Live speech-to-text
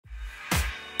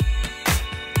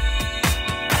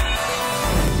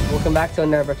Welcome back to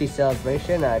another birthday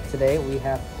celebration. Today we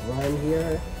have Ryan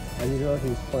here. As usual,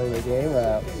 he's playing the game.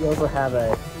 We also have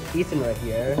Ethan right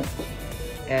here.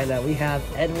 And we have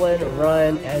Edwin,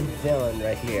 Ryan, and Dylan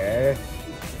right here.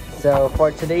 So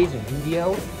for today's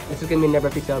video, this is going to be another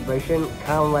birthday celebration.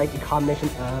 Kind of like a combination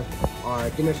of our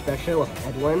dinner special with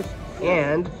Edwin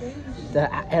and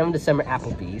the end of December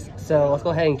Applebees. So let's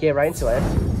go ahead and get right into it.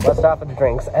 Let's start with the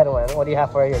drinks. Edwin, what do you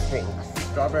have for your drinks?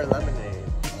 Strawberry lemonade.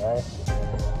 All right.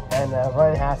 And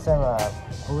Ryan has some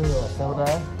blue soda,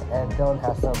 and Dylan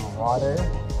has some water.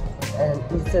 And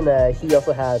Ethan, he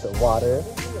also has water.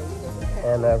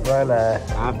 And Ryan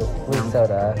has blue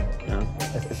soda. Yeah.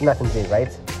 It's nothing big, right?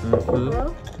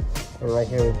 Mm-hmm. And right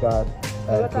here we've got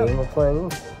a game we're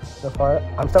playing so far.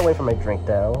 I'm still waiting for my drink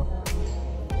though.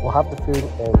 We'll have the food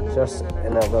in just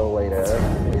in a little later.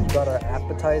 We've got our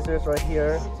appetizers right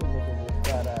here. We've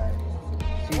got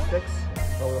cheese sticks,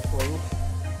 overflowing,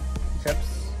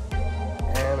 chips.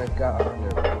 And I've got our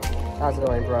noodles. How's it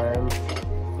going, Brian?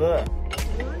 Good.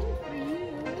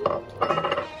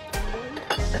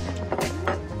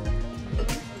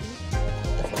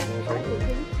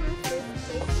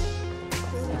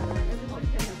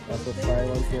 Also try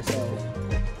one for yourself.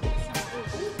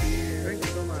 Thank you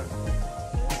so much.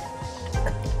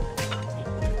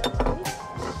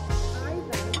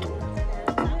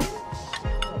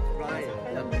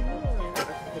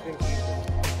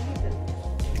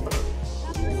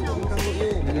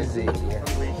 Easy.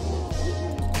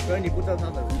 所以你不知道他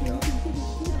的名字。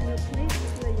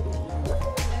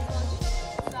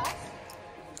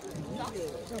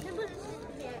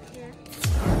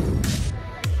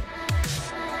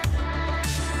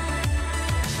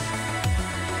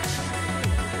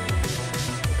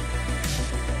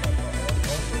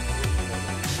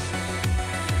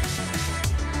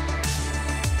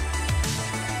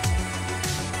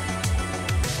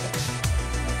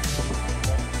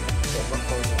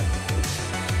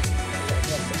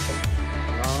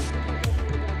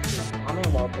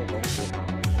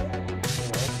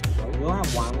You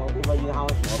have one wallpaper, you have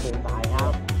wallpaper, I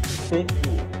have 50.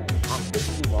 I have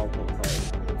 50 wallpapers.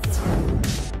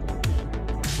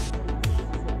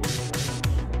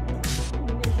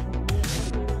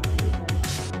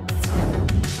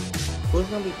 Who's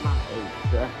gonna be my age?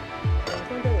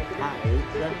 My age?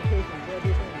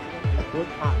 Who's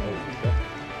my age?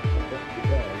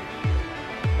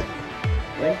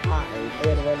 Where's my age? I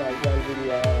gotta run that young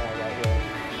video right here.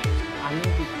 I need to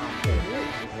be confident.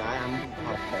 I'm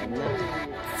confident.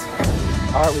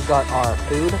 Alright, we've got our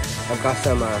food. I've got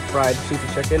some fried cheesy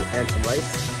chicken and some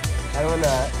rice. I don't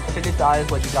wanna introduce the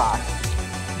audience what you got.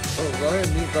 Oh,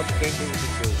 Ryan needs up thinking to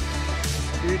do.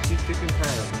 Huge chicken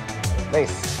pan.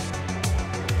 Nice.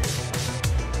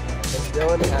 And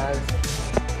Dylan has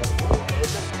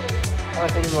I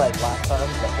was thinking like last time,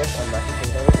 the fish and mashed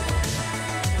potatoes.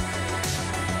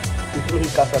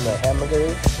 He's got some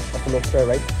hamburgers, just to make sure,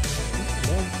 right?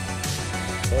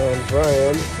 And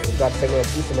Brian got taking a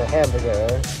piece of a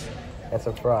hamburger and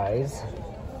some fries.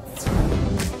 It's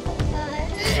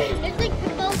like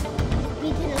people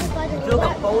beating us by the Took a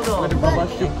photo. The Baba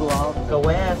should go out. Go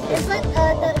where? It's like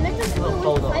the next time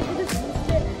people fight because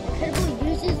Incredible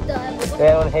uses the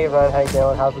Dylan, hey Ryan, how you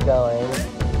doing? How's it going?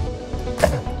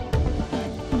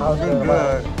 How's it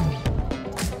going?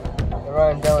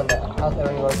 Ryan, Dylan, how's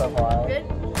everything going so far? Good.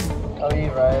 How are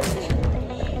you, Ryan?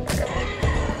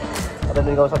 How did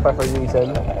it go so far for you,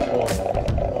 Ethan?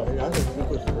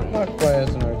 Not quite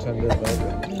as an tender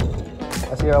burger.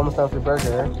 I see you're almost done with your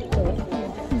burger.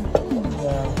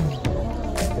 Yeah.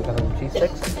 We got some cheese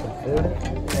sticks, some food.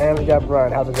 And we got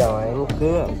Brian. How's it going?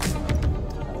 Good.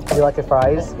 Do you like your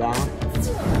fries? Yeah.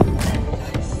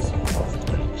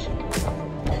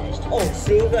 Oh,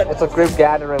 silver. It's a group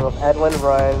gathering with Edwin,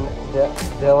 Ryan,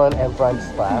 Dylan, and Brian's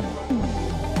staff.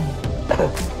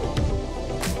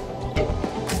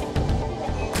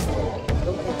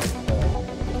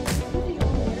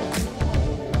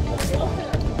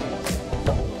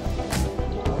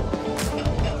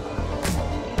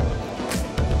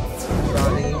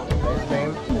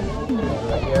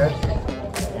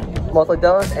 Mostly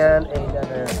Dylan and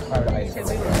another hard ice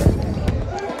cream.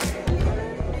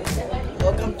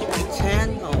 Welcome to my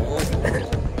channel.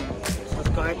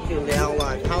 Subscribe to Liao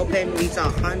Life. Help him reach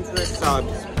 100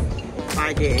 subs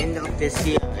by the end of this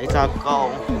year. It's our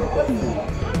goal.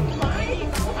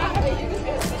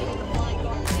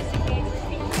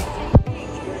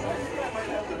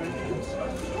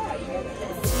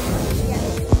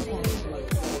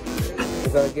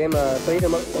 Is that a game? So you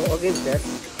can what game's this?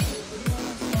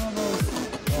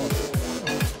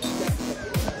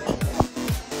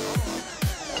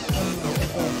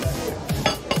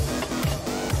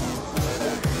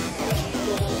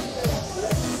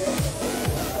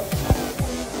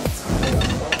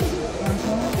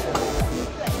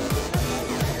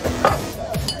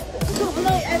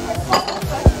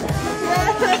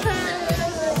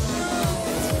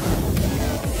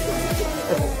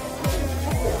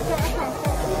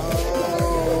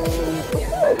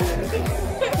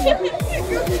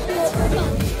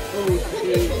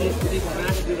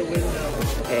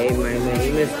 Hey, my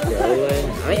name is Dylan.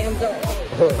 I am the.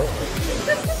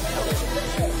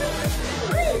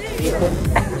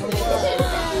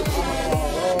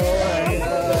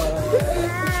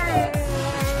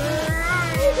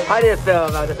 How do you feel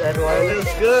about this, Edward?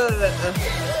 It's good.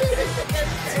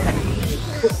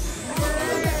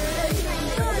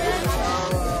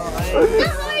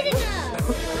 Not hard enough.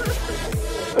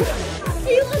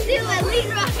 He will do it. Lead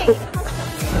right.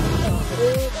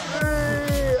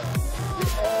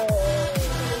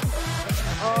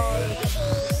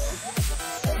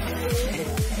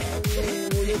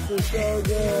 This is so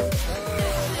good.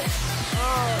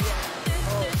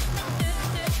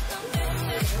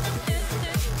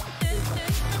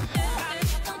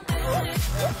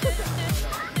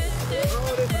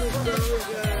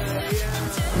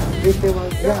 This is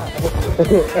one, yeah.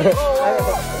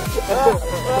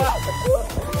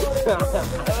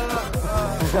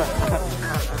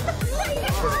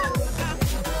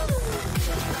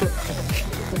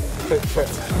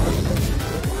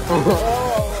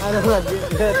 I don't know.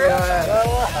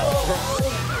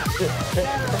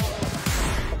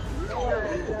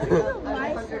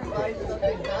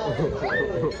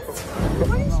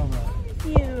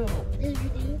 You.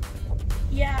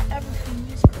 Yeah, everything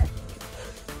is correct.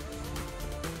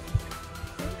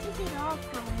 Take it off,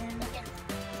 Glenn.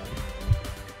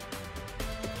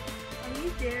 Are you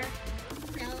there?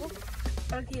 No.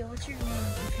 Okay, what's your name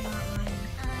if you're not lying?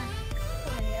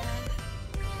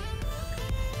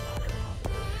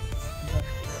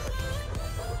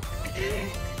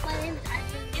 My name is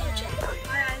Ivan.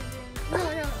 Hi, Ivan. No,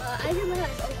 Ivan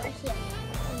is over here.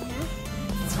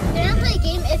 When I play a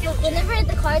game, if whenever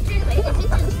the card turns, if it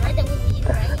turns red, then we'll be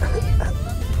right.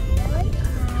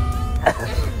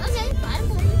 Okay, fine,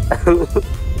 please.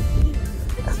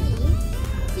 Let's see.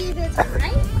 See if it's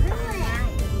right.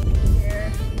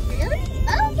 Really?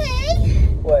 Okay.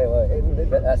 Wait.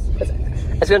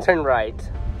 It's gonna turn right.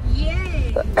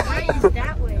 Yay! Why is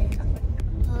that way?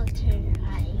 Oh, turn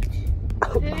right.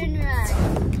 Turn right.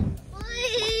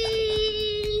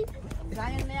 Please.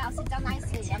 Ryan, may I sit down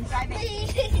nicely? I'm driving.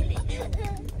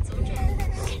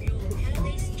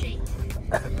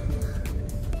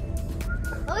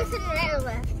 Oh, it's in right or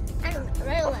left? I don't know,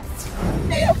 right or left?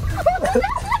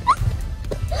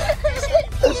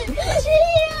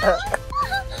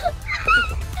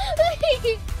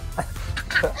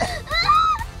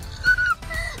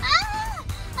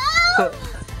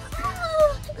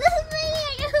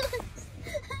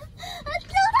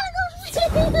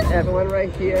 Everyone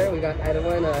right here. We got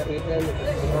Edwin, Ethan,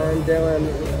 and Dylan,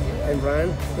 and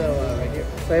Brian. So right here.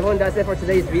 So everyone, that's it for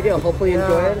today's video. Hopefully you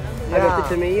enjoyed it. Happy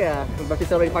birthday to me. Birthday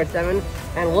celebrating part 7.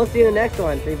 And we'll see you in the next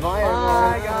one. Say bye, everyone.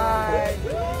 Bye, guys.